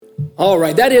All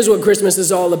right, that is what Christmas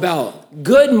is all about.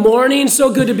 Good morning,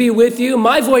 so good to be with you.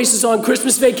 My voice is on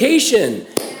Christmas vacation.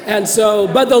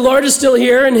 But the Lord is still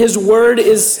here and his word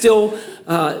is still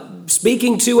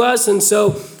speaking to us. And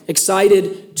so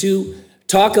excited to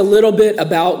talk a little bit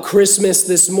about Christmas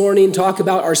this morning, talk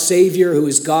about our Savior who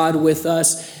is God with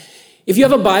us. If you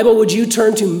have a Bible, would you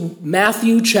turn to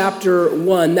Matthew chapter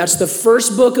 1? That's the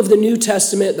first book of the New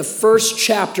Testament, the first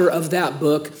chapter of that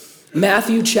book,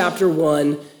 Matthew chapter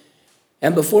 1.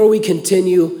 And before we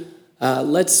continue,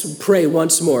 let's pray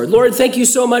once more. Lord, thank you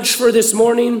so much for this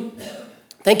morning.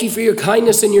 Thank you for your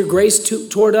kindness and your grace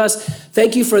toward us.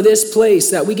 Thank you for this place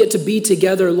that we get to be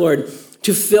together, Lord,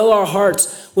 to fill our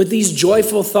hearts with these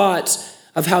joyful thoughts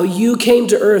of how you came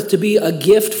to earth to be a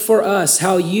gift for us,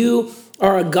 how you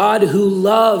are a God who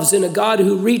loves and a God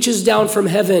who reaches down from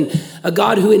heaven, a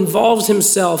God who involves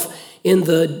himself in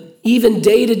the even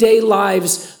day-to-day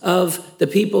lives of the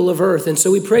people of earth. And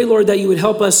so we pray, Lord, that you would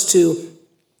help us to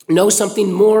know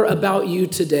something more about you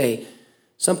today,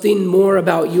 something more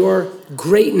about your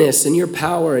greatness and your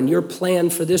power and your plan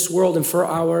for this world and for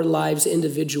our lives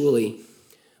individually.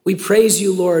 We praise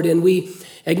you, Lord, and we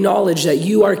acknowledge that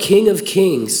you are King of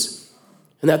Kings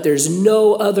and that there's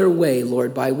no other way,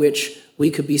 Lord, by which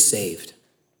we could be saved.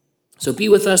 So be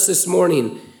with us this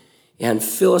morning and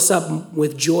fill us up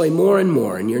with joy more and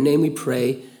more. In your name we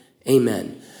pray,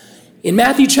 amen. In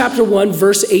Matthew chapter 1,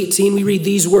 verse 18, we read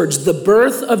these words: "The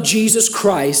birth of Jesus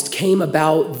Christ came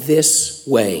about this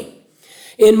way."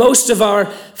 In most of our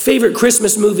favorite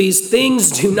Christmas movies, things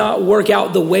do not work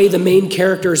out the way the main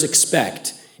characters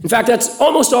expect. In fact, that's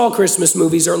almost all Christmas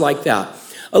movies are like that.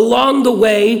 Along the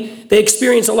way, they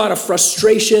experience a lot of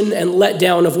frustration and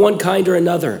letdown of one kind or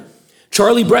another.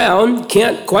 Charlie Brown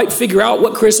can't quite figure out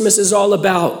what Christmas is all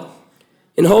about.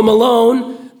 In Home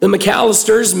Alone, the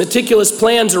McAllisters' meticulous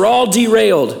plans are all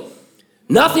derailed.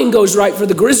 Nothing goes right for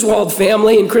the Griswold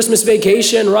family in Christmas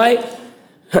Vacation, right?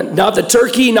 Not the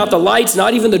turkey, not the lights,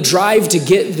 not even the drive to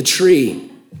get the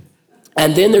tree.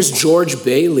 And then there's George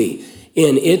Bailey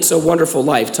in It's a Wonderful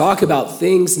Life. Talk about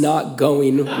things not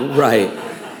going right.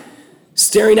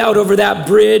 Staring out over that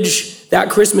bridge that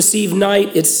Christmas Eve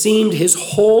night, it seemed his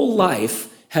whole life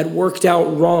had worked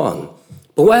out wrong.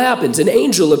 But what happens? An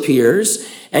angel appears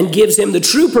and gives him the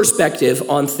true perspective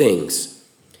on things.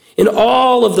 In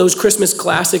all of those Christmas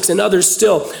classics and others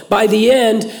still, by the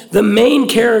end, the main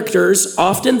characters,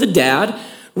 often the dad,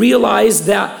 realized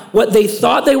that what they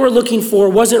thought they were looking for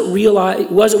wasn't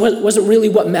really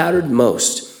what mattered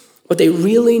most. What they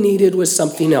really needed was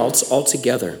something else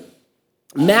altogether.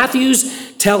 Matthew's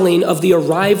telling of the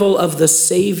arrival of the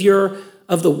Savior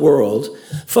of the world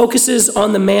focuses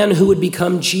on the man who would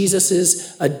become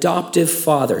Jesus' adoptive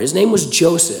father. His name was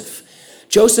Joseph.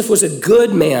 Joseph was a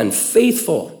good man,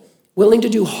 faithful, willing to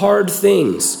do hard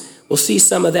things. We'll see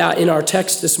some of that in our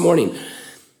text this morning.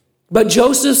 But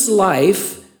Joseph's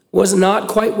life was not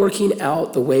quite working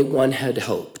out the way one had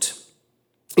hoped.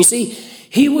 You see,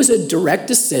 he was a direct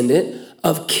descendant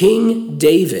of King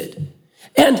David.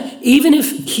 And even if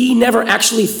he never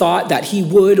actually thought that he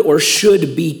would or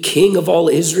should be king of all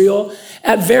Israel,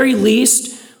 at very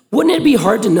least, wouldn't it be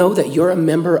hard to know that you're a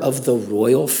member of the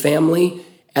royal family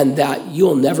and that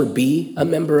you'll never be a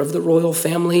member of the royal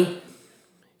family?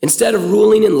 Instead of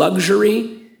ruling in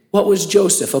luxury, what was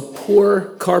Joseph? A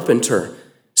poor carpenter,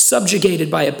 subjugated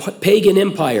by a pagan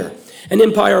empire, an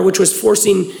empire which was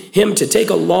forcing him to take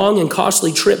a long and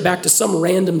costly trip back to some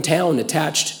random town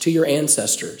attached to your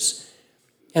ancestors.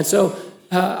 And so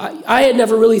I had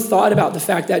never really thought about the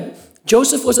fact that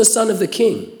Joseph was a son of the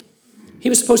king. He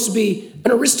was supposed to be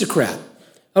an aristocrat,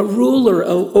 a ruler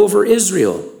over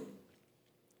Israel.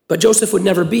 But Joseph would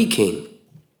never be king.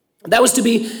 That was to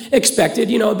be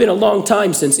expected. You know, it had been a long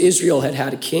time since Israel had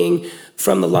had a king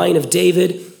from the line of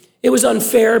David. It was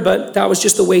unfair, but that was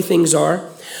just the way things are.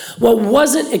 What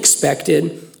wasn't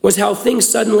expected was how things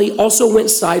suddenly also went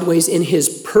sideways in his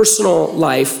personal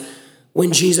life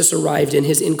when Jesus arrived in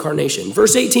his incarnation.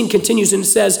 Verse 18 continues and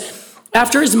says,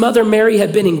 "After his mother Mary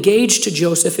had been engaged to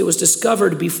Joseph, it was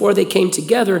discovered before they came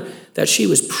together that she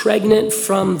was pregnant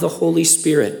from the Holy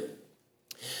Spirit."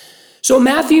 So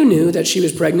Matthew knew that she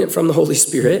was pregnant from the Holy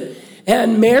Spirit,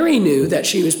 and Mary knew that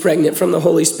she was pregnant from the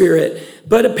Holy Spirit,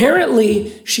 but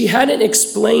apparently she hadn't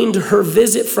explained her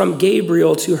visit from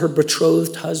Gabriel to her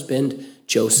betrothed husband,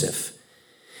 Joseph.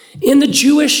 In the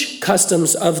Jewish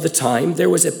customs of the time, there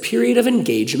was a period of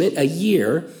engagement, a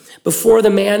year, before the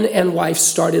man and wife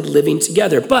started living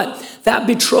together. But that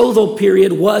betrothal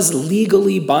period was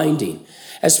legally binding.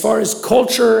 As far as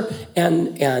culture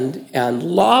and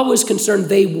law was concerned,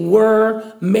 they were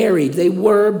married. They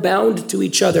were bound to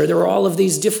each other. There were all of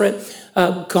these different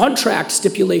contract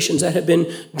stipulations that had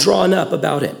been drawn up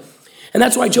about it. And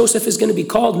that's why Joseph is going to be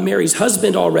called Mary's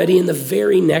husband already in the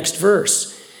very next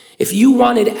verse. If you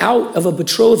wanted out of a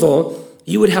betrothal,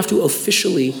 you would have to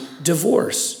officially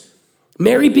divorce.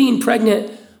 Mary being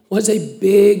pregnant was a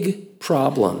big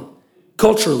problem,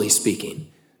 culturally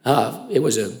speaking. It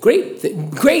was a great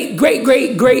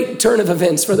turn of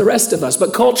events for the rest of us.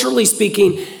 But culturally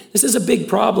speaking, this is a big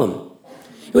problem.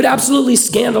 It would absolutely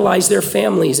scandalize their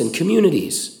families and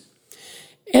communities.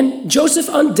 And Joseph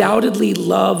undoubtedly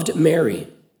loved Mary.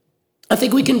 I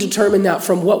think we can determine that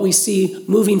from what we see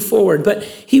moving forward. But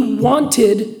he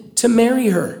wanted to marry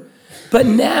her. But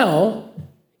now,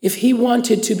 if he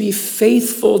wanted to be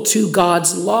faithful to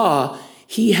God's law,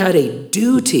 he had a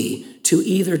duty to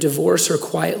either divorce her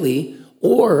quietly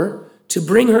or to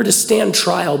bring her to stand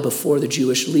trial before the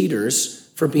Jewish leaders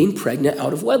for being pregnant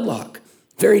out of wedlock.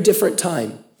 Very different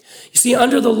time. You see,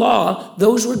 under the law,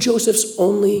 those were Joseph's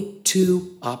only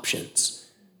two options.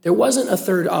 There wasn't a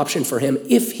third option for him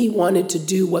if he wanted to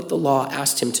do what the law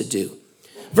asked him to do.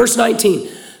 Verse 19,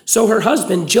 so her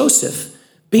husband, Joseph,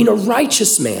 being a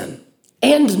righteous man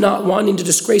and not wanting to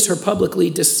disgrace her publicly,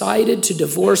 decided to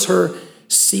divorce her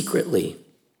secretly.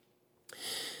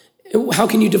 How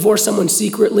can you divorce someone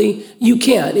secretly? You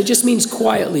can't. It just means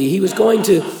quietly. You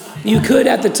could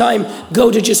at the time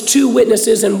go to just two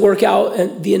witnesses and work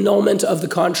out the annulment of the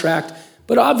contract,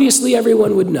 but obviously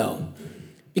everyone would know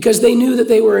because they knew that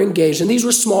they were engaged. And these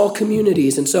were small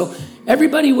communities, and so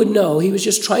everybody would know. He was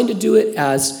just trying to do it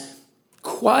as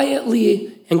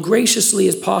quietly and graciously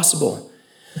as possible.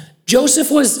 Joseph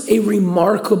was a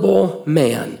remarkable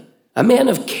man, a man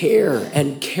of care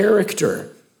and character.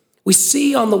 We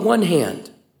see on the one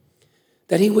hand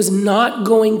that he was not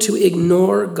going to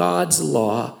ignore God's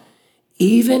law,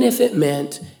 even if it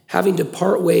meant having to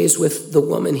part ways with the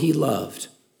woman he loved.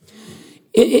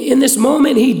 In this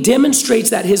moment, he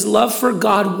demonstrates that his love for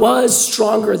God was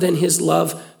stronger than his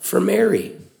love for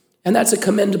Mary. And that's a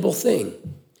commendable thing.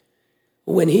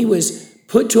 When he was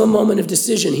put to a moment of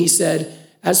decision, he said,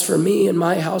 as for me and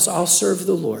my house, I'll serve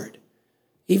the Lord.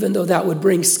 Even though that would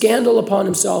bring scandal upon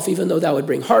himself, even though that would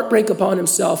bring heartbreak upon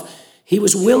himself, he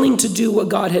was willing to do what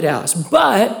God had asked.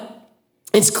 But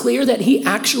it's clear that he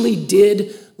actually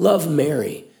did love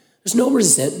Mary. There's no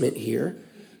resentment here.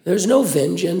 There's no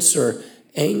vengeance or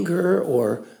anger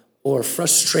or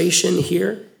frustration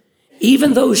here.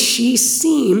 Even though she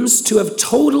seems to have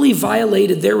totally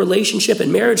violated their relationship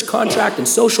and marriage contract and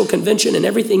social convention and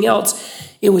everything else,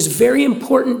 it was very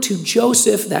important to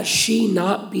Joseph that she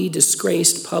not be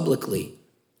disgraced publicly.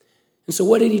 And so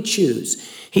what did he choose?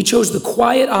 He chose the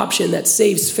quiet option that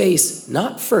saves face,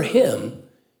 not for him,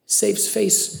 saves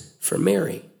face for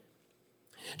Mary.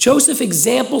 Joseph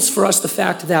examples for us the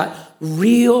fact that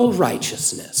real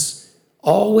righteousness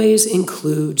always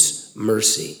includes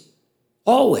mercy.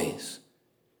 Always.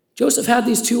 Joseph had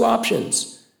these two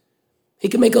options. He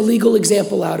could make a legal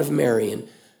example out of Mary and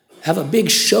have a big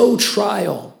show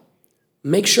trial,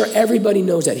 make sure everybody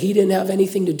knows that he didn't have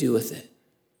anything to do with it.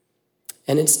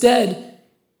 And instead,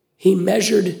 he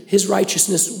measured his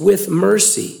righteousness with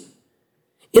mercy.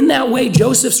 In that way,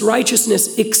 Joseph's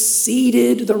righteousness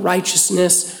exceeded the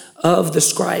righteousness of the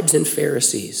scribes and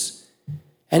Pharisees.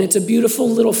 And it's a beautiful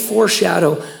little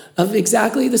foreshadow of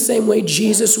exactly the same way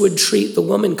Jesus would treat the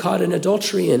woman caught in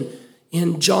adultery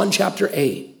in John chapter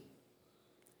 8.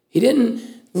 He didn't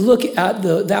look at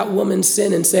that woman's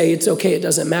sin and say, it's okay, it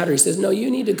doesn't matter. He says, no,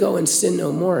 you need to go and sin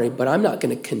no more, but I'm not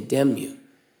going to condemn you.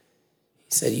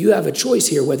 He said, you have a choice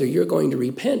here whether you're going to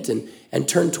repent and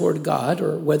turn toward God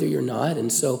or whether you're not.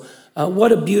 And so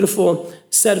what a beautiful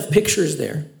set of pictures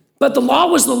there. But the law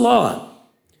was the law.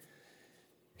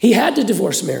 He had to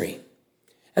divorce Mary.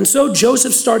 And so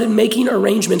Joseph started making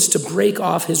arrangements to break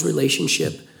off his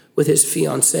relationship with his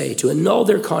fiancée, to annul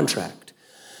their contract.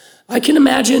 I can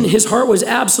imagine his heart was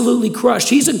absolutely crushed.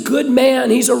 He's a good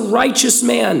man. He's a righteous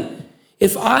man.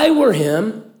 If I were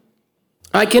him,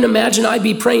 I can imagine I'd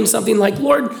be praying something like,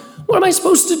 Lord, what am I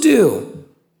supposed to do?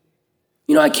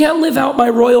 I can't live out my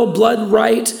royal blood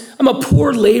right. I'm a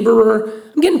poor laborer.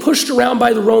 I'm getting pushed around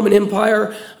by the Roman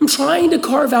Empire. I'm trying to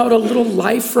carve out a little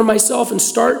life for myself and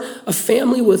start a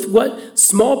family with what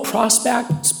small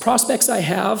prospects I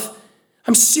have.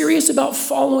 I'm serious about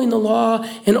following the law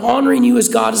and honoring you as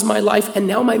God as my life, and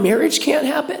now my marriage can't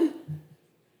happen?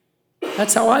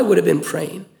 That's how I would have been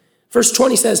praying. Verse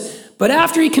 20 says, but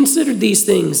after he considered these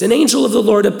things, an angel of the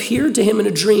Lord appeared to him in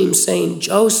a dream, saying,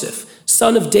 Joseph,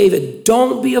 son of David,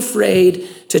 don't be afraid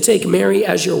to take Mary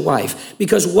as your wife,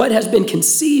 because what has been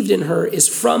conceived in her is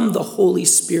from the Holy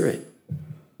Spirit.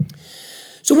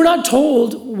 So we're not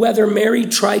told whether Mary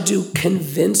tried to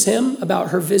convince him about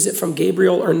her visit from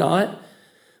Gabriel or not,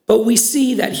 but we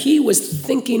see that he was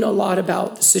thinking a lot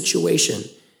about the situation.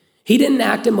 He didn't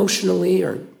act emotionally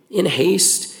or in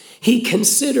haste. He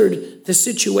considered the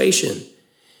situation,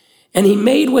 and he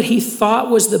made what he thought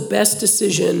was the best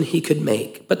decision he could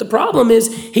make. But the problem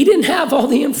is he didn't have all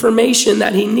the information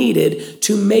that he needed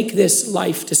to make this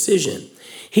life decision.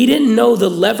 He didn't know the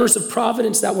levers of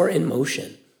providence that were in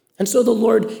motion. And so the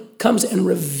Lord comes and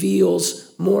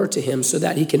reveals more to him so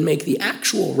that he can make the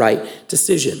actual right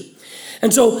decision.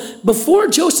 And so before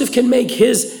Joseph can make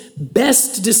his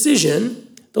best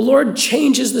decision, the Lord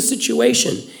changes the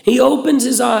situation. He opens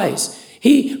his eyes.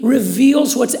 He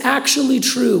reveals what's actually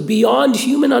true beyond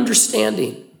human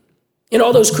understanding. In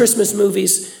all those Christmas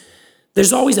movies,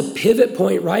 there's always a pivot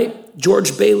point, right?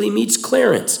 George Bailey meets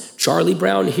Clarence. Charlie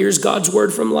Brown hears God's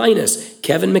word from Linus.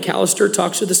 Kevin McAllister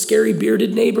talks to the scary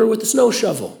bearded neighbor with the snow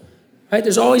shovel, right?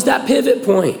 There's always that pivot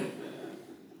point.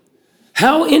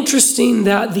 How interesting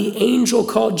that the angel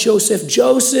called Joseph,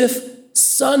 Joseph,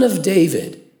 son of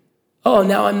David. Oh,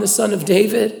 now I'm the son of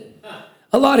David.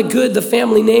 A lot of good the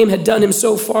family name had done him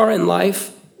so far in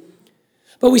life.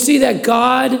 But we see that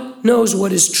God knows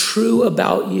what is true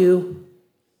about you.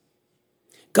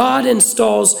 God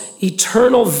installs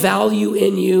eternal value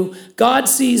in you. God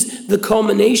sees the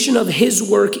culmination of his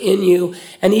work in you.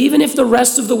 And even if the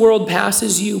rest of the world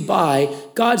passes you by,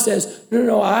 God says,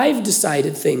 no, I've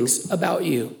decided things about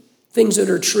you, things that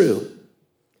are true.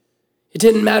 It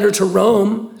didn't matter to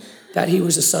Rome that he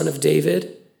was a son of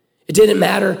David. It didn't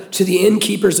matter to the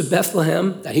innkeepers of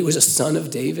Bethlehem that he was a son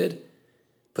of David,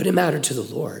 but it mattered to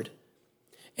the Lord.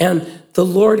 And the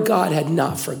Lord God had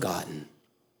not forgotten.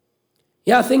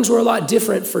 Yeah, things were a lot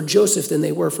different for Joseph than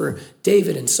they were for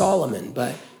David and Solomon,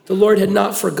 but the Lord had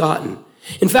not forgotten.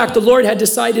 In fact, the Lord had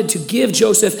decided to give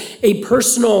Joseph a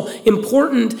personal,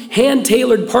 important,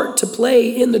 hand-tailored part to play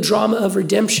in the drama of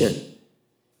redemption,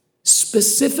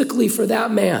 specifically for that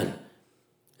man.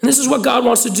 And this is what God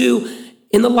wants to do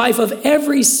in the life of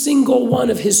every single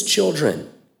one of his children.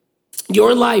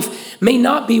 Your life may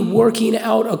not be working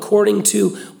out according to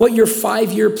what your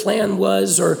 5-year plan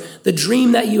was or the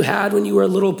dream that you had when you were a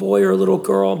little boy or a little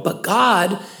girl, but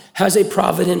God has a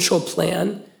providential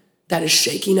plan that is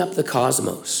shaking up the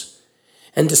cosmos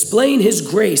and displaying his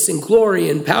grace and glory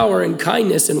and power and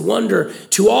kindness and wonder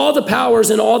to all the powers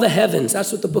in all the heavens.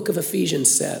 That's what the book of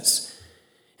Ephesians says.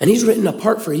 And he's written a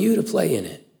part for you to play in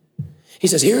it. He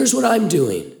says, here's what I'm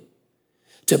doing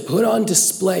to put on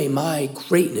display my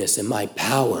greatness and my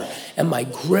power and my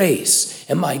grace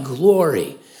and my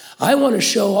glory. I want to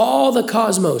show all the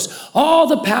cosmos, all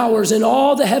the powers in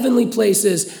all the heavenly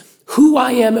places, who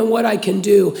I am and what I can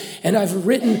do. And I've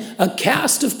written a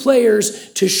cast of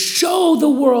players to show the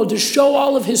world, to show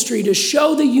all of history, to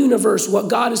show the universe what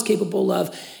God is capable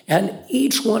of. And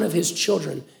each one of his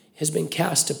children has been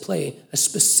cast to play a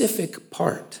specific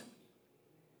part.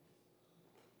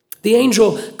 The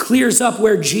angel clears up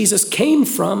where Jesus came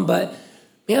from, but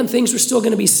man, things were still going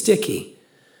to be sticky.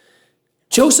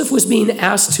 Joseph was being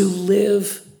asked to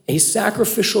live a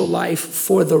sacrificial life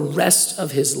for the rest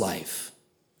of his life,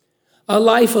 a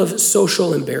life of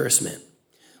social embarrassment.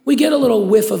 We get a little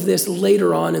whiff of this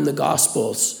later on in the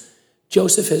Gospels.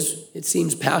 Joseph has, it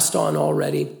seems, passed on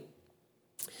already.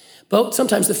 But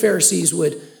sometimes the Pharisees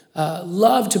would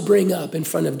love to bring up in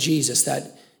front of Jesus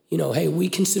that, hey, we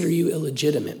consider you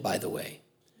illegitimate, by the way.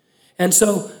 And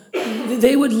so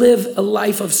they would live a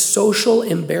life of social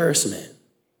embarrassment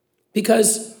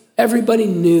because everybody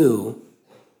knew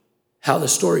how the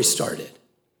story started.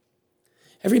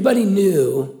 Everybody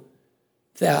knew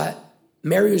that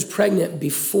Mary was pregnant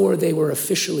before they were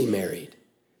officially married.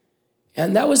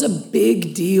 And that was a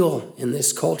big deal in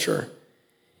this culture.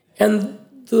 And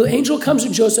the angel comes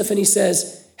to Joseph and he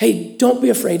says, hey, don't be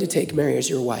afraid to take Mary as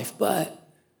your wife, but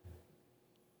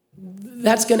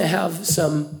that's going to have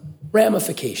some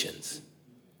ramifications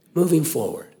moving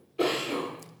forward.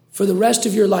 For the rest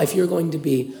of your life, you're going to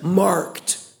be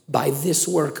marked by this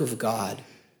work of God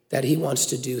that he wants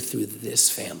to do through this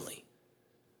family.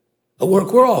 A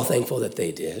work we're all thankful that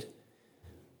they did,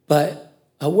 but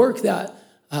a work that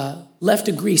left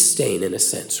a grease stain in a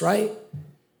sense, right?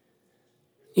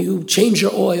 You change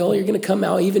your oil, you're going to come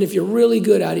out, even if you're really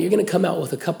good at it, you're going to come out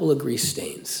with a couple of grease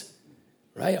stains.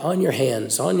 Right? On your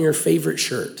hands, on your favorite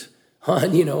shirt,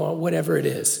 on, whatever it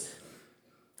is.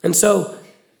 And so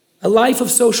a life of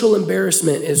social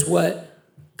embarrassment is what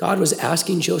God was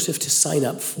asking Joseph to sign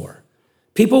up for.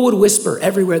 People would whisper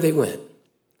everywhere they went.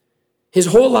 His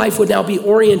whole life would now be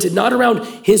oriented not around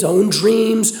his own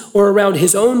dreams or around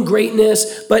his own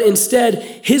greatness, but instead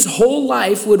his whole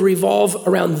life would revolve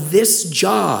around this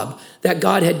job that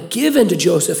God had given to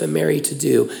Joseph and Mary to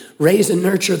do. Raise and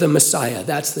nurture the Messiah.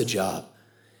 That's the job.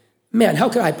 Man, how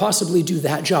could I possibly do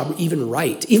that job even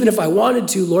right? Even if I wanted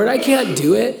to, Lord, I can't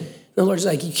do it. And the Lord's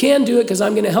like, you can do it because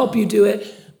I'm going to help you do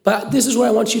it. But this is what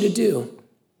I want you to do.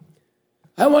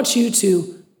 I want you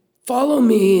to follow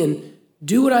me and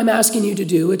do what I'm asking you to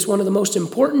do. It's one of the most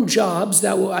important jobs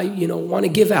that I want to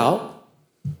give out.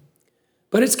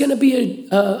 But it's going to be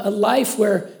a life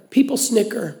where people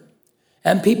snicker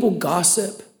and people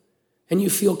gossip and you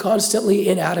feel constantly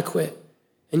inadequate.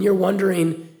 And you're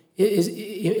wondering,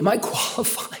 am I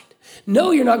qualified? No,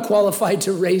 you're not qualified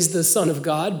to raise the Son of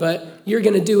God, but you're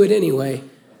going to do it anyway.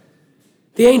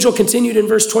 The angel continued in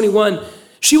verse 21,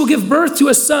 she will give birth to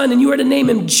a son, and you are to name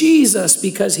him Jesus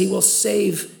because he will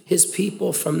save his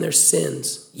people from their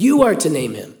sins. You are to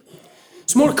name him.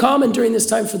 It's more common during this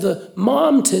time for the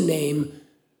mom to name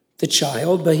the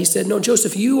child, but he said, no,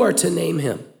 Joseph, you are to name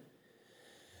him.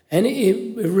 And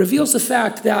it reveals the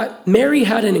fact that Mary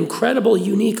had an incredible,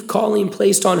 unique calling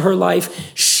placed on her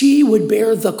life. She would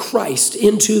bear the Christ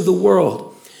into the world.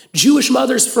 Jewish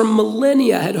mothers for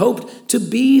millennia had hoped to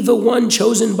be the one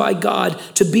chosen by God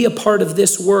to be a part of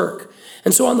this work.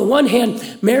 And so on the one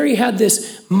hand, Mary had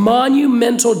this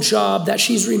monumental job that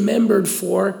she's remembered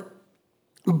for,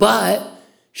 but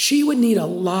she would need a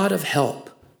lot of help,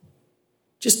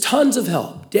 just tons of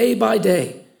help, day by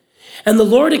day. And the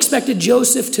Lord expected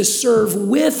Joseph to serve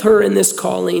with her in this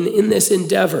calling, in this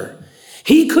endeavor.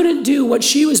 He couldn't do what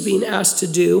she was being asked to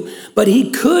do, but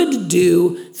he could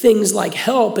do things like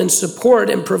help and support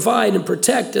and provide and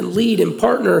protect and lead and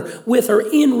partner with her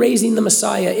in raising the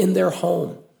Messiah in their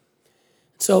home.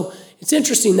 So it's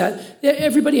interesting that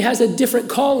everybody has a different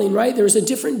calling, right? There's a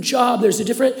different job. There's a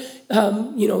different,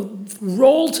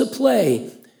 role to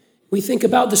play. We think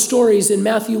about the stories in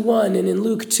Matthew 1 and in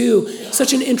Luke 2,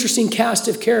 such an interesting cast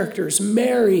of characters,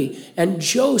 Mary and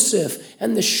Joseph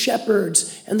and the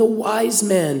shepherds and the wise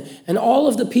men and all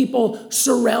of the people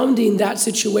surrounding that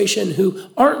situation who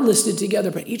aren't listed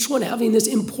together, but each one having this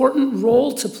important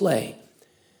role to play.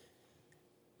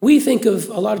 We think of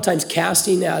a lot of times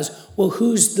casting as, well,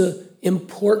 who's the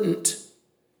important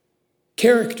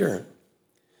character?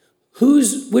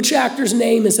 Which actor's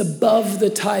name is above the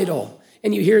title?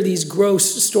 And you hear these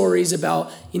gross stories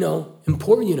about,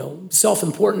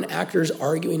 self-important actors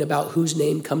arguing about whose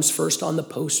name comes first on the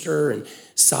poster and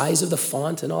size of the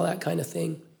font and all that kind of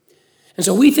thing. And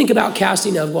so we think about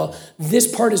casting of, well,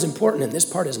 this part is important and this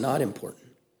part is not important.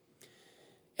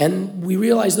 And we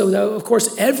realize, though, that, of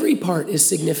course, every part is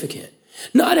significant.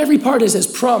 Not every part is as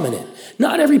prominent.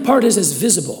 Not every part is as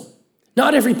visible.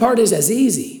 Not every part is as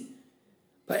easy.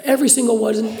 But every single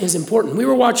one is important. We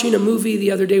were watching a movie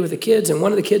the other day with the kids, and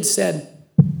one of the kids said,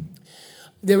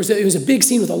 it was a big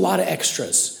scene with a lot of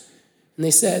extras. And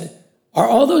they said, are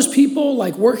all those people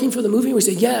like working for the movie? And we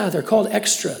said, yeah, they're called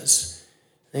extras.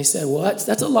 And they said, well,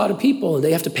 that's a lot of people. And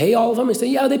they have to pay all of them? And they said,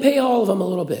 yeah, they pay all of them a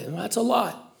little bit. Well, that's a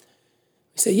lot.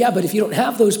 We said, yeah, but if you don't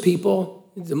have those people,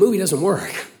 the movie doesn't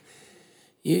work.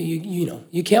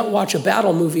 You can't watch a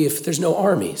battle movie if there's no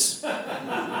armies,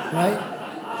 right?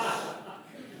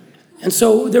 And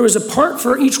so there was a part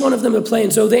for each one of them to play.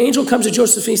 And so the angel comes to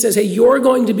Joseph and he says, hey, you're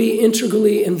going to be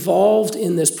integrally involved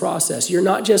in this process. You're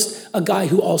not just a guy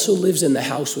who also lives in the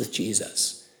house with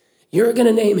Jesus. You're going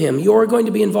to name him. You're going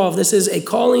to be involved. This is a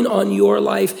calling on your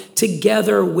life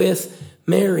together with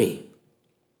Mary.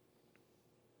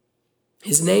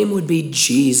 His name would be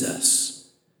Jesus.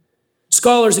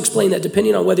 Scholars explain that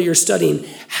depending on whether you're studying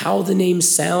how the name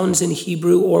sounds in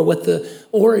Hebrew or what the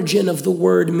origin of the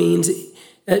word means,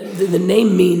 the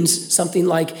name means something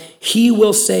like he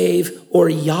will save, or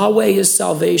Yahweh is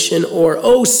salvation, or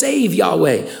oh, save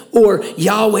Yahweh, or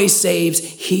Yahweh saves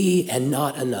he and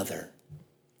not another.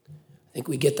 I think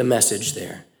we get the message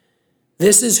there.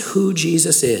 This is who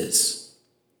Jesus is.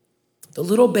 The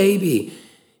little baby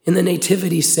in the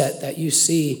nativity set that you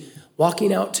see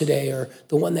walking out today, or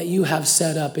the one that you have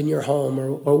set up in your home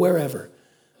or wherever,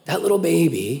 that little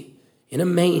baby in a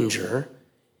manger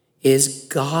is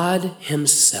God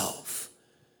himself,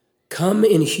 come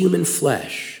in human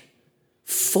flesh,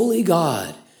 fully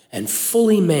God and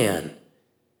fully man.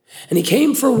 And he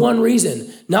came for one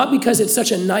reason, not because it's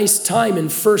such a nice time in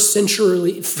first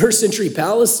century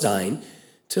Palestine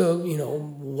to,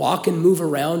 walk and move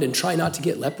around and try not to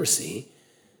get leprosy.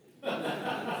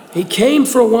 He came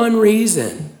for one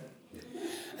reason,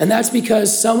 and that's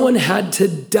because someone had to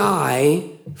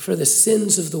die for the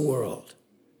sins of the world.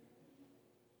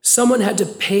 Someone had to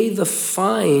pay the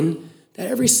fine that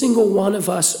every single one of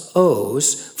us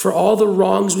owes for all the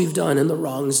wrongs we've done and the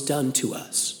wrongs done to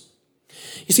us.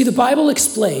 You see, the Bible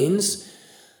explains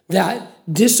that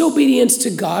disobedience to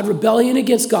God, rebellion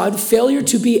against God, failure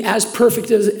to be as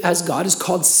perfect as God is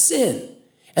called sin.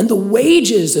 And the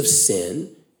wages of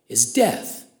sin is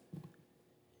death.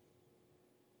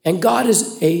 And God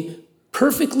is a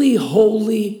perfectly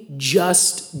holy,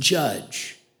 just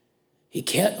judge. He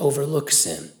can't overlook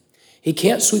sin. He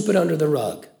can't sweep it under the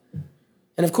rug.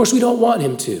 And of course, we don't want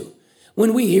him to.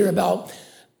 When we hear about,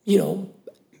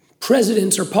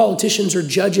 presidents or politicians or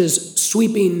judges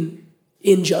sweeping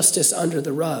injustice under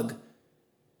the rug,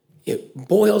 it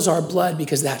boils our blood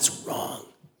because that's wrong.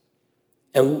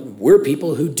 And we're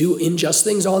people who do unjust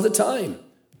things all the time.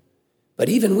 But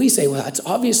even we say, well, that's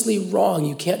obviously wrong.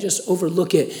 You can't just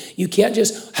overlook it. You can't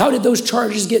just, how did those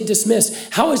charges get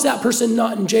dismissed? How is that person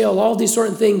not in jail? All these sort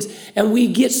of things. And we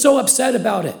get so upset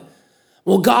about it.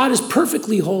 Well, God is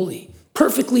perfectly holy,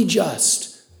 perfectly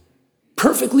just,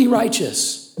 perfectly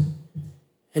righteous.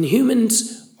 And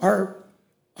humans are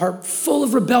full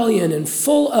of rebellion and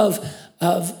full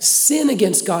of sin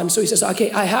against God. And so he says,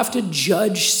 okay, I have to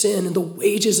judge sin, and the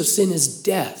wages of sin is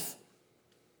death.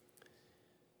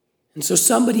 And so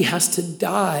somebody has to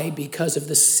die because of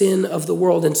the sin of the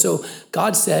world. And so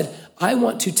God said, I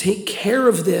want to take care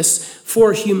of this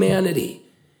for humanity.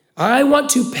 I want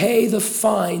to pay the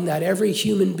fine that every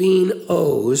human being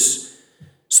owes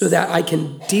so that I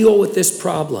can deal with this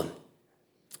problem.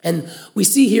 And we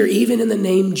see here, even in the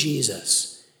name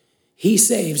Jesus, he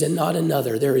saves and not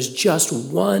another. There is just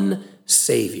one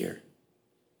Savior,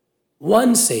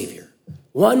 one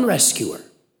rescuer.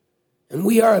 And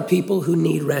we are a people who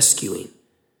need rescuing.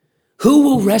 Who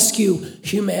will rescue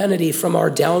humanity from our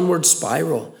downward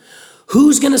spiral?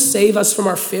 Who's going to save us from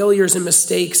our failures and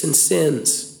mistakes and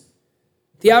sins?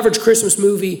 The average Christmas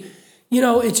movie,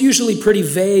 it's usually pretty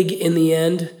vague in the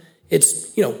end. It's,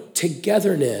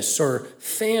 togetherness or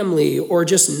family or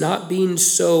just not being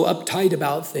so uptight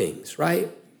about things, right?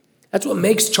 That's what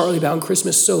makes Charlie Brown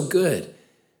Christmas so good.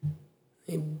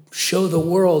 They show the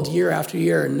world year after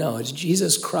year. No, it's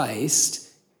Jesus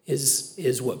Christ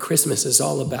is what Christmas is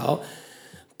all about.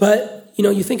 But,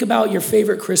 you think about your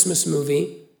favorite Christmas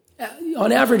movie.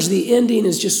 On average, the ending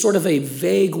is just sort of a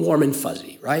vague, warm and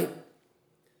fuzzy, right?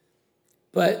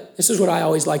 But this is what I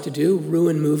always like to do,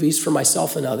 ruin movies for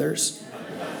myself and others.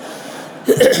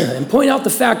 And point out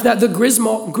the fact that the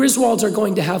Griswolds are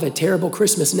going to have a terrible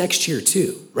Christmas next year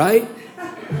too, right?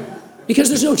 Because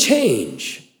there's no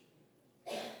change.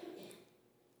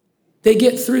 They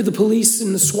get through the police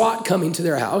and the SWAT coming to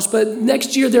their house, but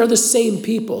next year they're the same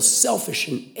people, selfish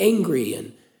and angry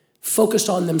and focused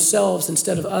on themselves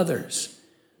instead of others.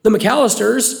 The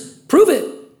McAllisters prove it.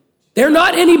 They're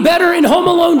not any better in Home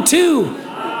Alone 2.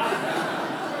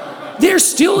 They're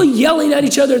still yelling at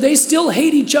each other. They still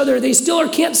hate each other. They still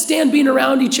can't stand being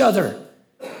around each other.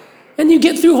 And you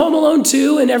get through Home Alone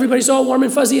 2 and everybody's all warm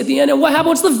and fuzzy at the end. And what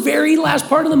happens? What's the very last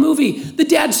part of the movie? The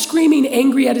dad screaming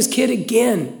angry at his kid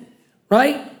again,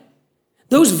 right?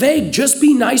 Those vague, just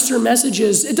be nicer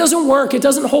messages, it doesn't work. It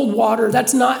doesn't hold water.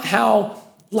 That's not how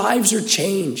lives are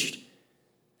changed.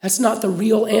 That's not the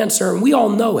real answer. And we all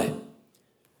know it.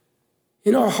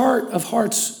 In our heart of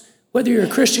hearts, whether you're a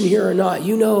Christian here or not,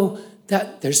 you know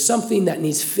that there's something that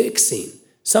needs fixing,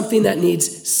 something that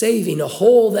needs saving, a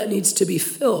hole that needs to be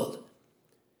filled.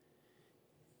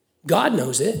 God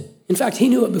knows it. In fact, he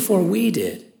knew it before we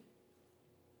did.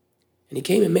 And he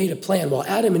came and made a plan while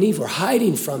Adam and Eve were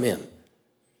hiding from him.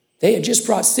 They had just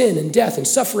brought sin and death and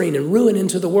suffering and ruin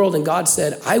into the world, and God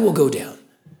said, I will go down.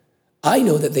 I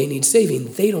know that they need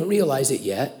saving. They don't realize it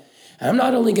yet. And I'm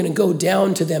not only going to go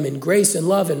down to them in grace and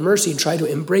love and mercy and try to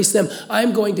embrace them,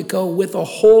 I'm going to go with a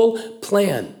whole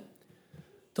plan.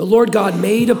 The Lord God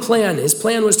made a plan. His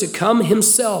plan was to come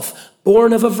himself,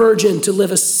 born of a virgin, to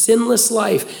live a sinless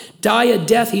life, die a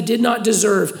death he did not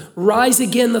deserve, rise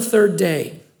again the third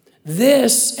day.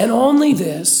 This, and only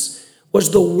this,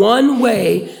 was the one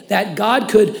way that God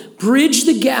could bridge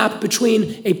the gap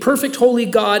between a perfect holy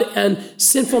God and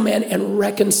sinful man and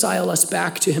reconcile us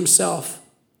back to himself.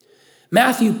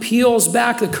 Matthew peels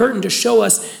back the curtain to show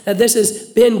us that this has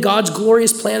been God's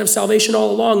glorious plan of salvation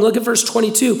all along. Look at verse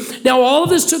 22. Now all of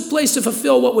this took place to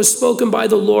fulfill what was spoken by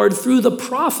the Lord through the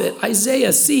prophet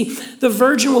Isaiah. See, the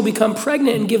virgin will become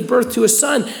pregnant and give birth to a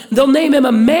son. They'll name him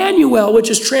Emmanuel, which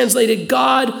is translated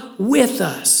God with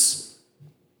us.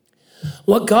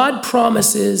 What God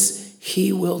promises,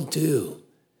 he will do.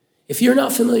 If you're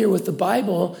not familiar with the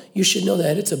Bible, you should know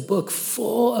that it's a book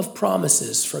full of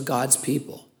promises for God's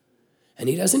people. And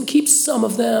he doesn't keep some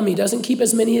of them. He doesn't keep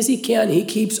as many as he can. He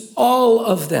keeps all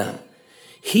of them.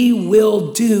 He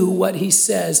will do what he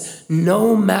says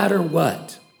no matter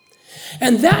what.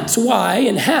 And that's why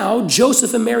and how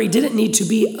Joseph and Mary didn't need to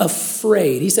be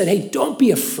afraid. He said, hey, don't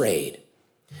be afraid.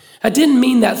 That didn't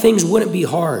mean that things wouldn't be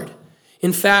hard.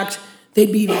 In fact,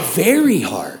 they'd be very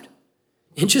hard.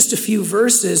 In just a few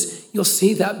verses, you'll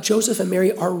see that Joseph and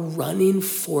Mary are running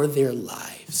for their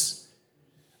lives.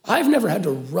 I've never had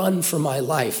to run for my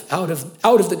life out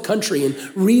of the country and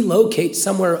relocate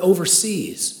somewhere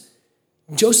overseas.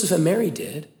 Joseph and Mary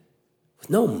did, with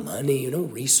no money, no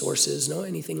resources, no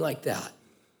anything like that.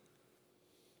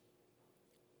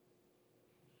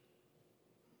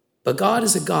 But God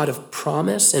is a God of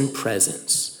promise and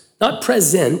presence, not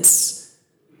presents,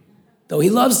 though he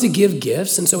loves to give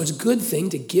gifts, and so it's a good thing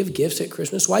to give gifts at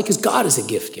Christmas. Why? Because God is a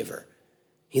gift giver.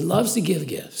 He loves to give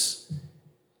gifts.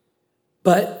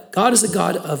 But God is a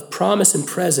God of promise and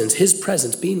presence, his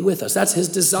presence being with us. That's his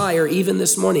desire even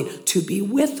this morning, to be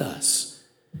with us.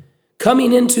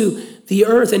 Coming into the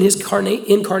earth in his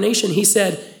incarnation, he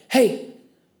said, hey,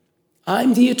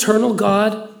 I'm the eternal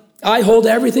God. I hold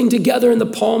everything together in the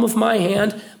palm of my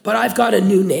hand, but I've got a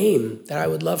new name that I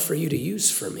would love for you to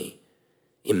use for me.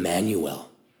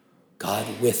 Emmanuel, God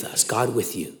with us, God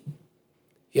with you.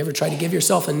 You ever try to give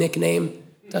yourself a nickname?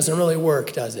 Doesn't really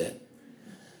work, does it?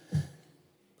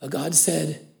 But God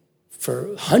said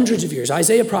for hundreds of years,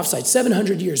 Isaiah prophesied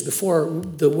 700 years before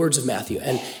the words of Matthew,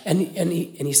 and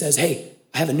he says, hey,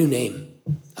 I have a new name.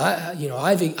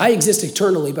 I exist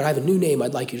eternally, but I have a new name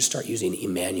I'd like you to start using,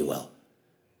 Emmanuel.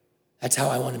 That's how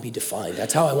I want to be defined.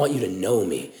 That's how I want you to know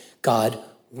me. God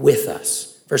with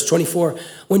us. Verse 24,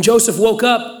 when Joseph woke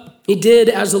up, he did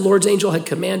as the Lord's angel had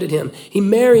commanded him. He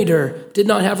married her, did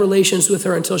not have relations with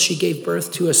her until she gave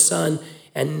birth to a son,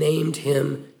 and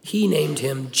he named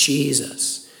him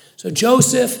Jesus. So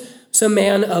Joseph is a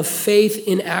man of faith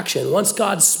in action. Once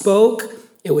God spoke,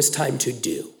 it was time to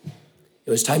do. It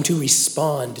was time to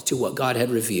respond to what God had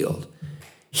revealed.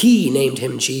 He named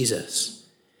him Jesus.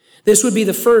 This would be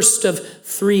the first of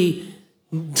 3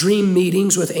 dream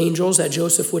meetings with angels that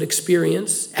Joseph would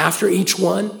experience. After each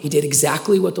one, he did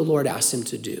exactly what the Lord asked him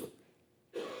to do.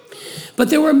 But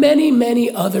there were many, many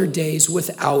other days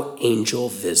without angel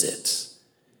visits.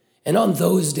 And on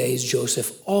those days,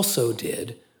 Joseph also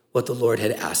did what the Lord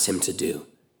had asked him to do.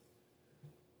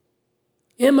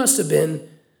 It must have been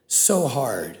so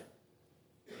hard.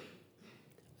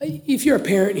 If you're a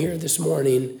parent here this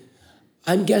morning,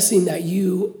 I'm guessing that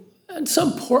you, in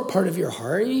some part of your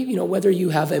heart, whether you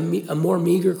have a more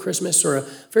meager Christmas or a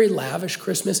very lavish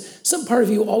Christmas, some part of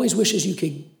you always wishes you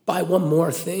could buy one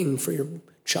more thing for your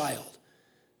child.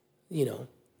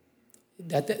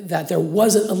 That there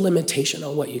wasn't a limitation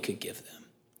on what you could give them.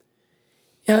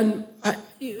 And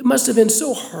it must have been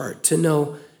so hard to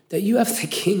know that you have the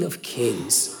King of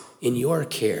Kings in your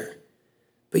care,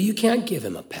 but you can't give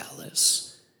him a palace.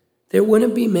 There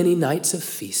wouldn't be many nights of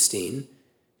feasting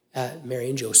at Mary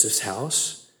and Joseph's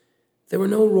house. There were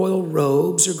no royal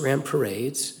robes or grand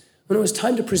parades. When it was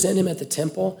time to present him at the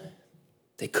temple,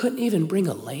 they couldn't even bring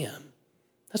a lamb.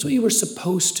 That's what you were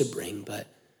supposed to bring, but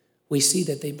we see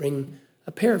that they bring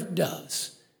a pair of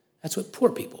doves. That's what poor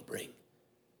people bring.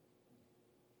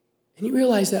 And you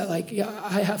realize that, I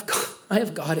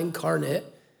have God incarnate.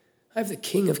 I have the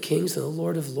King of Kings and the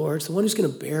Lord of Lords, the one who's going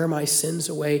to bear my sins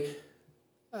away.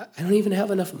 I don't even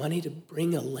have enough money to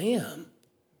bring a lamb.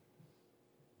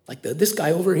 Like this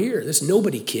guy over here, this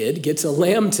nobody kid gets a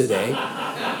lamb today.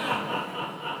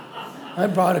 I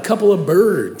brought a couple of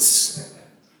birds.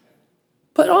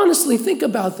 But honestly, think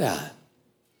about that.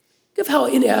 Think of how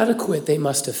inadequate they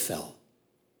must have felt.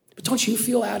 But don't you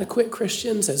feel adequate,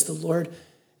 Christians, as the Lord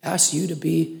asks you to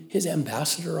be his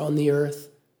ambassador on the earth,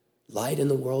 light in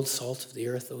the world, salt of the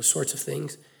earth, those sorts of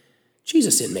things?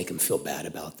 Jesus didn't make him feel bad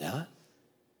about that.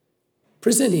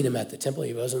 Presenting him at the temple,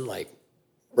 he wasn't like,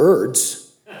 birds.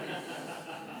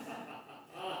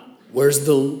 Where's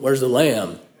the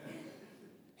lamb?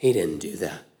 He didn't do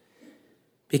that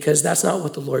because that's not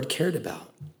what the Lord cared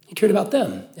about. He cared about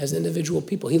them as individual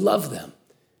people. He loved them.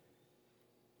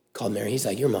 Called Mary, he's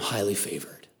like, you're my highly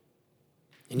favored.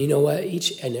 And you know what?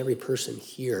 Each and every person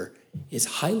here is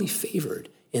highly favored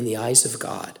in the eyes of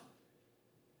God.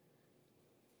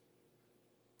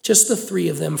 Just the 3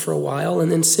 of them for a while, and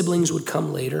then siblings would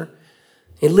come later.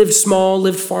 They lived small,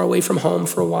 lived far away from home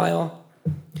for a while.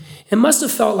 It must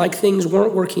have felt like things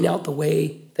weren't working out the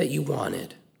way that you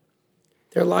wanted.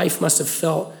 Their life must have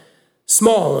felt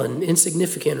small and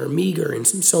insignificant or meager in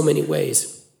so many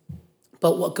ways.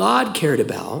 But what God cared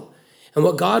about and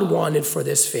what God wanted for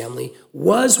this family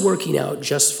was working out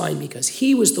just fine because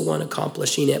he was the one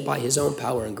accomplishing it by his own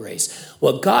power and grace.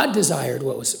 What God desired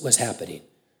was happening.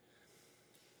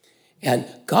 And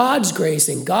God's grace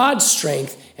and God's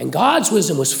strength and God's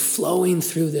wisdom was flowing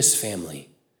through this family.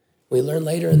 We learn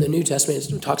later in the New Testament,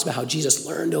 it talks about how Jesus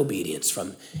learned obedience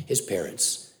from his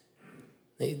parents.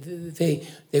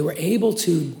 They were able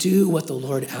to do what the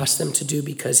Lord asked them to do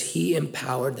because he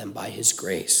empowered them by his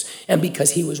grace and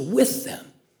because he was with them.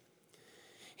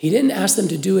 He didn't ask them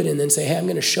to do it and then say, hey, I'm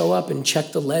going to show up and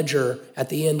check the ledger at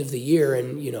the end of the year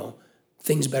and,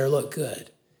 things better look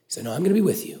good. He said, no, I'm going to be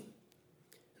with you.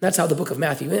 And that's how the book of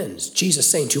Matthew ends. Jesus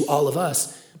saying to all of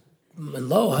us, and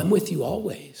lo, I'm with you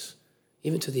always,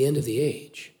 even to the end of the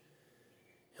age.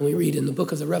 And we read in the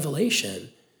book of the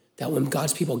Revelation that when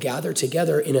God's people gather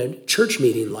together in a church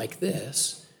meeting like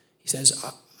this, he says,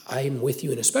 I'm with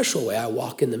you in a special way. I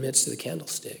walk in the midst of the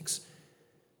candlesticks.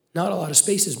 Not a lot of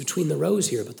spaces between the rows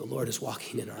here, but the Lord is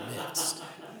walking in our midst.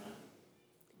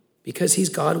 Because he's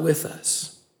God with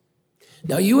us.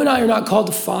 Now, you and I are not called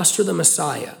to foster the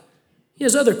Messiah. He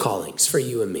has other callings for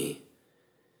you and me.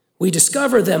 We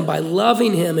discover them by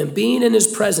loving him and being in his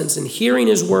presence and hearing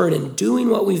his word and doing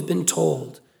what we've been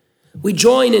told. We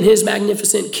join in his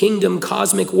magnificent kingdom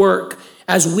cosmic work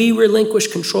as we relinquish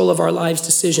control of our lives'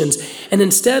 decisions and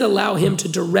instead allow him to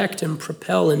direct and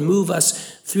propel and move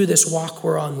us through this walk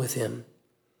we're on with him.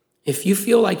 If you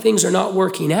feel like things are not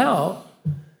working out,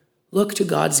 look to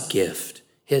God's gift,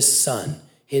 his son,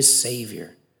 his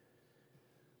Savior,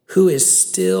 who is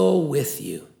still with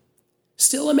you,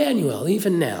 still Emmanuel,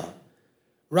 even now,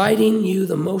 writing you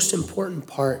the most important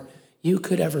part you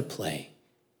could ever play.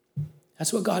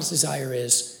 That's what God's desire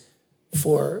is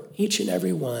for each and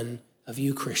every one of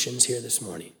you Christians here this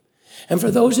morning. And for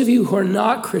those of you who are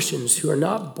not Christians, who are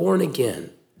not born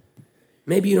again,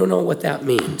 maybe you don't know what that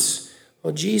means.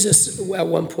 Well, Jesus at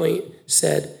one point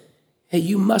said, hey,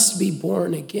 you must be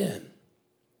born again.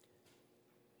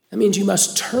 That means you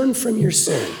must turn from your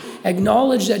sin.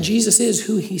 Acknowledge that Jesus is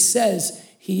who he says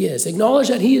he is. Acknowledge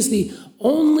that he is the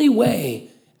only way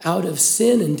out of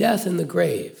sin and death and the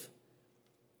grave.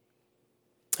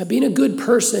 That being a good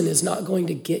person is not going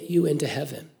to get you into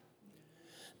heaven.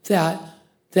 That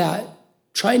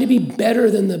trying to be better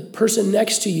than the person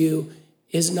next to you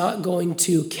is not going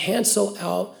to cancel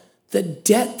out the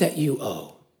debt that you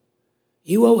owe.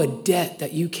 You owe a debt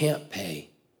that you can't pay.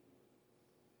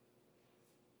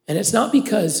 And it's not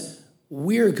because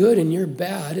we're good and you're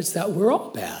bad. It's that we're all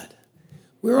bad.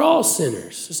 We're all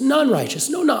sinners. There's none righteous.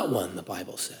 No, not one, the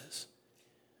Bible says.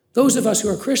 Those of us who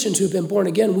are Christians who've been born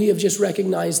again, we have just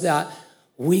recognized that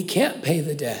we can't pay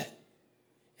the debt.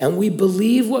 And we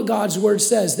believe what God's word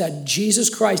says, that Jesus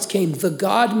Christ came, the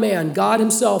God-man, God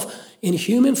himself in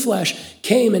human flesh,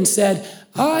 came and said,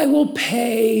 I will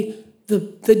pay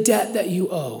the debt that you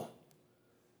owe.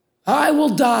 I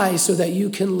will die so that you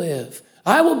can live.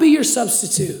 I will be your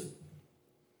substitute.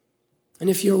 And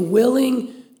if you're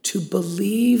willing to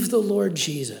believe the Lord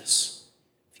Jesus,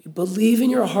 if you believe in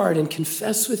your heart and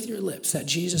confess with your lips that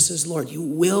Jesus is Lord, you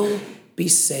will be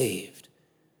saved.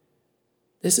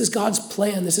 This is God's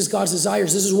plan. This is God's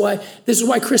desires. This is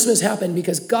why Christmas happened,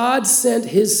 because God sent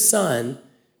his son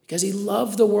because he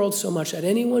loved the world so much that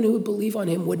anyone who would believe on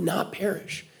him would not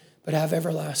perish, but have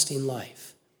everlasting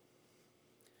life.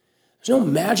 There's no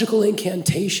magical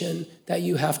incantation that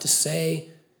you have to say.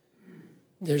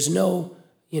 There's no,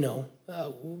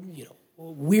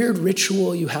 weird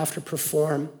ritual you have to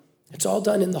perform. It's all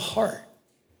done in the heart.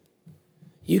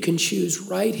 You can choose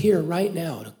right here, right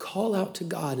now, to call out to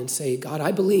God and say, God,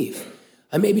 I believe.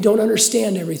 I maybe don't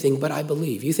understand everything, but I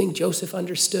believe. You think Joseph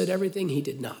understood everything? He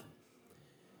did not.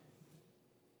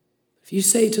 If you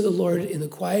say to the Lord in the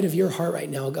quiet of your heart right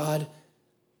now, God,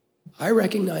 I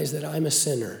recognize that I'm a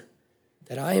sinner,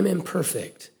 that I am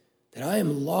imperfect, that I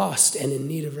am lost and in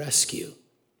need of rescue.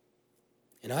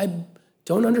 And I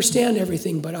don't understand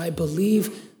everything, but I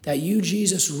believe that you,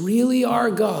 Jesus, really are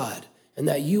God and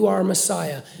that you are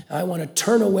Messiah. And I want to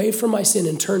turn away from my sin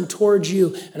and turn towards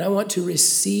you, and I want to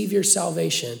receive your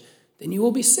salvation. Then you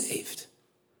will be saved.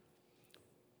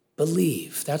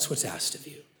 Believe. That's what's asked of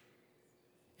you.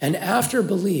 And after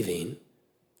believing,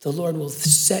 the Lord will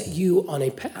set you on a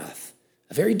path,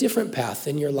 a very different path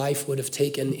than your life would have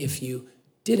taken if you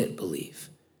didn't believe.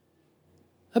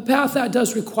 A path that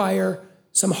does require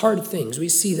some hard things. We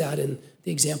see that in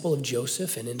the example of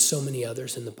Joseph and in so many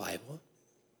others in the Bible.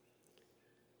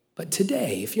 But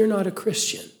today, if you're not a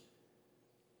Christian,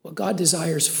 what God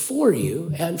desires for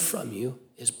you and from you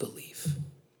is belief.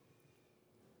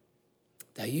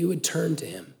 That you would turn to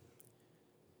him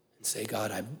and say,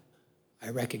 God, I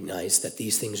recognize that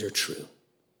these things are true.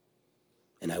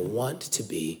 And I want to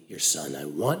be your son. I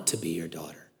want to be your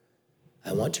daughter.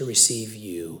 I want to receive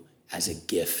you as a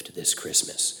gift this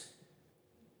Christmas.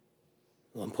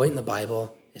 At one point in the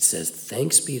Bible, it says,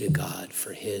 thanks be to God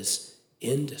for his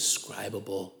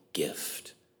indescribable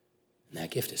gift. And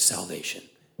that gift is salvation.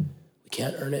 We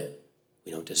can't earn it.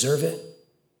 We don't deserve it.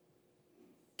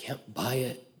 Can't buy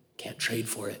it. Can't trade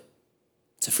for it.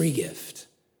 It's a free gift.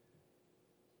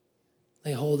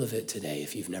 Lay hold of it today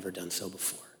if you've never done so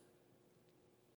before.